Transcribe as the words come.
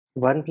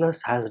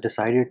OnePlus has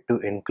decided to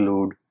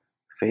include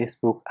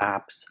Facebook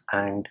apps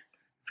and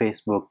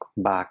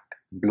Facebook-backed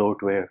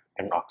bloatware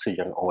in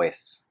Oxygen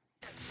OS.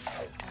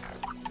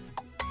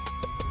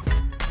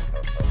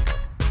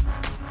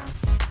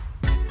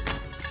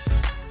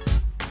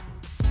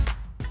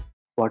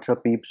 What's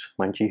up peeps,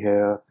 Munchie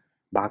here,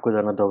 back with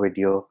another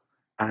video,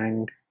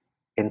 and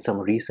in some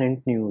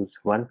recent news,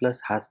 OnePlus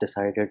has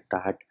decided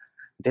that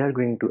they are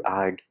going to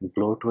add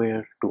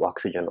bloatware to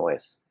Oxygen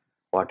OS.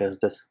 What is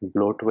this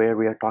bloatware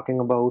we are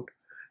talking about?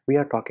 We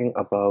are talking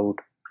about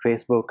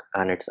Facebook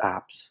and its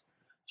apps.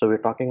 So we're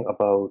talking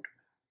about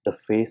the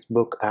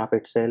Facebook app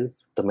itself,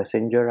 the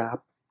Messenger app,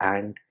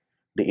 and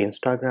the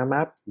Instagram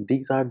app.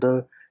 These are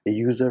the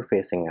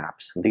user-facing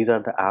apps. These are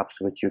the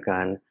apps which you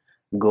can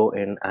go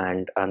in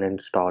and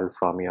uninstall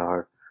from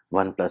your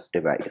OnePlus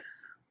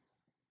device.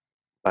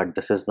 But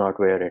this is not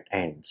where it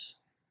ends.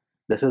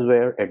 This is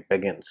where it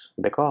begins,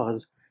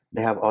 because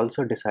they have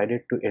also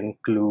decided to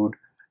include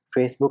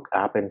Facebook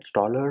app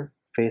installer,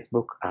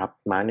 Facebook app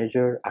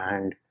manager,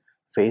 and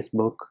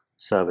Facebook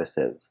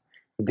services.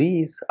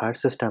 These are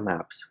system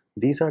apps.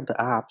 These are the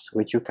apps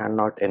which you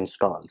cannot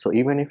install. So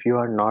even if you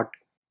are not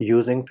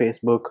using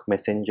Facebook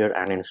Messenger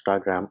and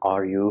Instagram,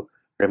 or you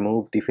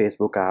remove the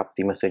Facebook app,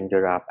 the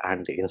Messenger app,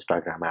 and the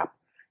Instagram app,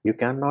 you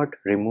cannot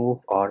remove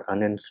or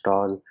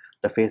uninstall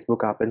the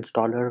Facebook app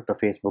installer, the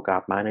Facebook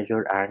app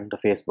manager, and the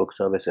Facebook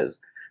services.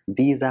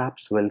 These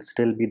apps will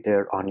still be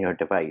there on your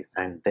device,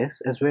 and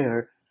this is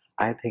where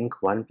I think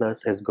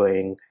OnePlus is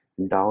going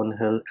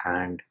downhill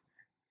and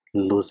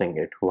losing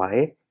it.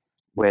 Why?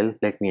 Well,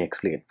 let me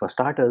explain. For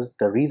starters,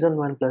 the reason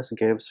OnePlus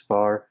gives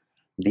for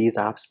these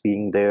apps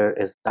being there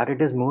is that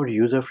it is more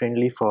user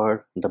friendly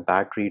for the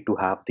battery to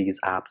have these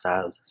apps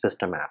as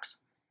system apps.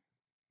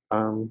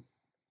 Um,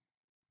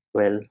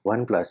 well,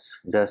 OnePlus,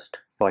 just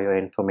for your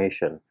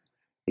information,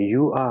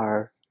 you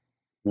are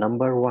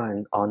number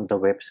one on the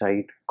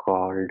website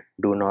called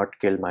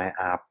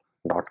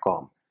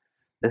do-not-kill-my-app.com.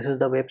 This is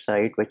the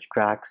website which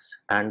tracks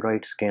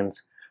Android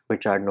skins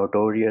which are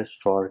notorious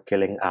for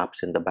killing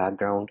apps in the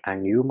background,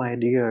 and you, my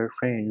dear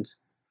friends,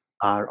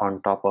 are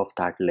on top of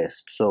that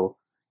list. So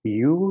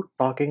you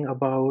talking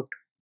about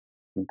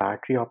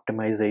battery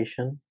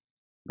optimization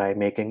by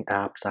making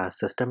apps as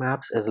system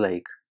apps is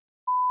like,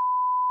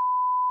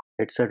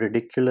 it's a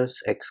ridiculous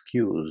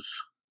excuse.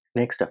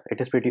 Next up,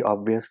 it is pretty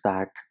obvious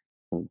that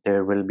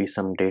there will be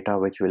some data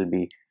which will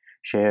be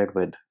shared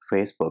with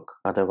Facebook.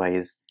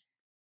 Otherwise,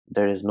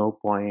 there is no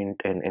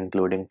point in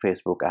including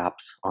Facebook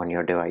apps on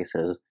your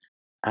devices.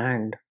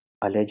 And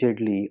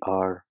allegedly,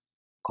 or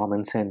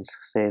common sense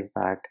says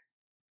that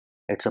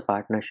it's a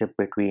partnership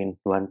between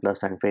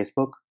OnePlus and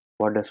Facebook.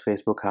 What does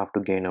Facebook have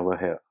to gain over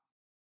here?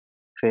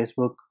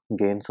 Facebook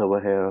gains over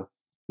here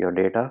your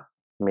data,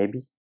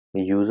 maybe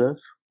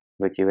users,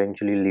 which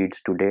eventually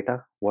leads to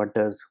data. What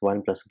does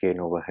OnePlus gain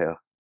over here?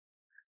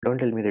 Don't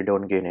tell me they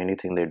don't gain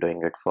anything, they're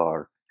doing it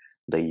for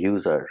the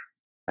user.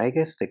 I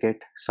guess they get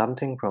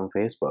something from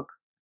Facebook.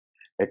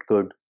 It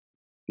could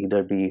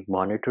either be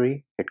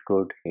monetary, it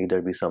could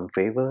either be some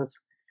favors,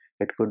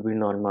 it could be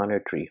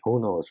non-monetary,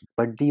 who knows.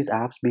 But these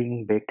apps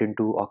being baked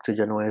into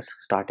Oxygen OS,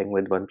 starting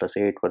with OnePlus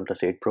 8,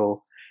 OnePlus 8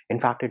 Pro, in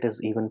fact it is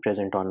even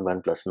present on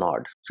OnePlus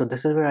Nord. So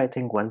this is where I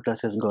think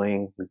OnePlus is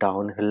going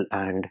downhill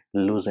and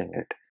losing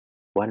it.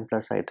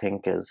 OnePlus, I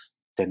think, is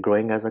they're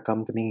growing as a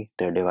company,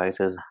 their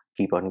devices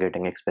keep on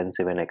getting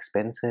expensive and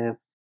expensive.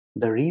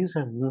 The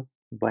reason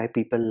why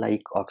people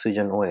like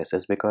Oxygen OS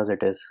is because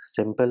it is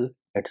simple,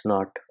 it's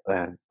not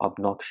an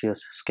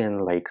obnoxious skin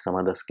like some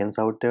other skins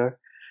out there.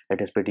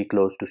 It is pretty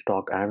close to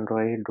stock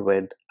Android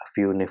with a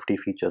few nifty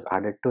features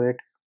added to it.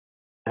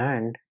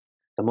 And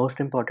the most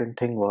important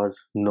thing was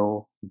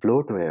no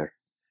bloatware.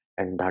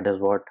 And that is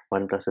what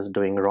OnePlus is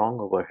doing wrong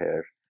over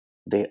here.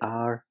 They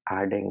are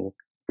adding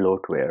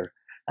bloatware.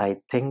 I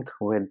think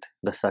with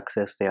the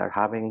success they are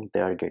having,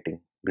 they are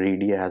getting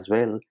greedy as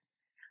well.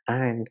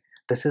 And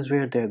this is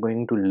where they're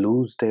going to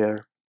lose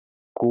their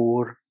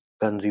core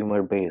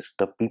consumer base,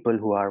 the people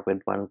who are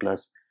with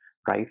OnePlus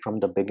right from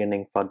the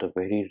beginning, for the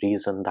very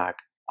reason that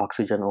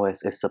Oxygen OS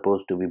is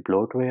supposed to be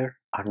bloatware,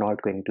 are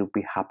not going to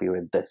be happy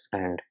with this,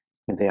 and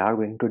they are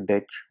going to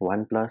ditch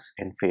OnePlus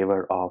in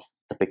favor of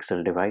the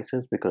Pixel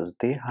devices because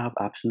they have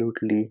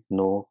absolutely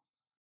no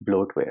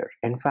bloatware.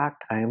 In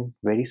fact, I am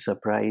very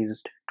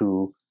surprised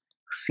to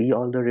see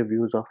all the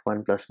reviews of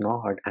OnePlus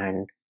Nord,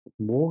 and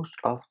most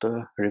of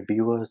the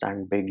reviewers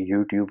and big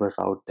YouTubers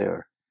out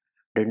there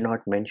did not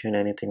mention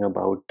anything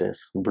about this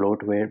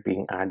bloatware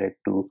being added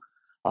to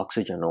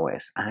Oxygen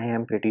OS. I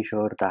am pretty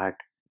sure that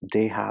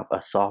they have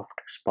a soft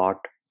spot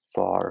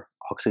for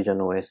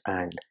Oxygen OS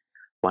and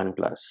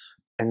OnePlus.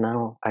 And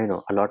now I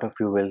know a lot of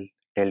you will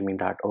tell me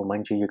that, oh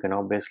Manchi, you can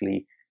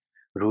obviously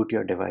root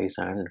your device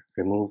and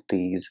remove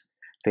these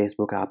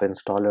Facebook app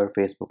installer,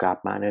 Facebook app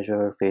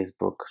manager,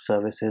 Facebook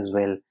services.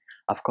 Well,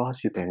 of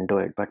course you can do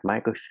it, but my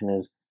question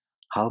is,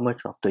 how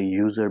much of the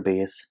user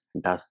base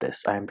does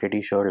this? I am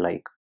pretty sure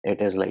like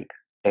it is like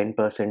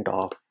 10%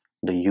 of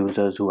the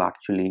users who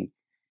actually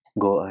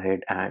go ahead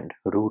and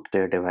root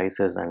their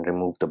devices and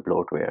remove the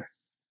bloatware.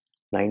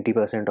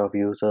 90% of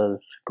users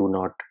do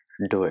not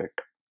do it.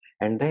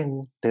 And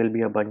then there'll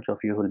be a bunch of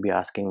you who'll be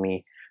asking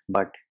me,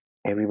 but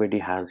everybody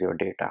has your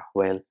data.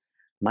 Well,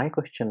 my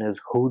question is,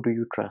 who do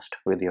you trust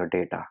with your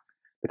data?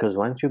 Because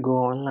once you go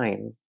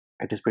online,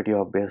 it is pretty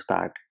obvious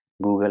that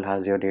Google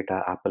has your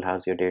data, Apple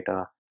has your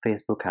data,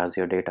 Facebook has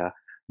your data,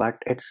 but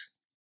it's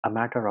a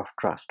matter of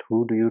trust.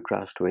 Who do you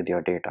trust with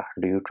your data?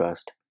 Do you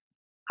trust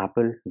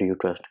Apple? Do you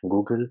trust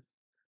Google?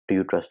 Do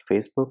you trust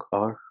Facebook?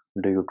 Or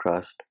do you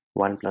trust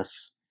OnePlus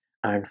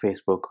and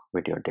Facebook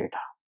with your data?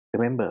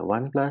 Remember,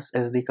 OnePlus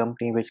is the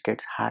company which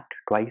gets hacked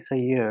twice a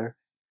year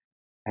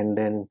and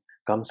then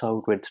comes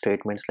out with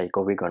statements like,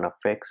 oh, we're gonna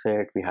fix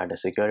it, we had a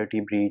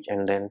security breach,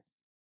 and then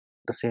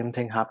the same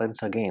thing happens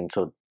again.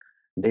 So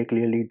they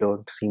clearly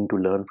don't seem to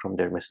learn from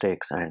their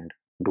mistakes. And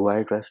do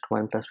I trust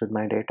OnePlus with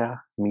my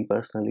data? Me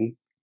personally?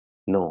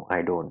 No,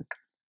 I don't.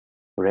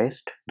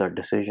 Rest, the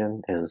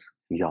decision is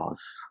yours.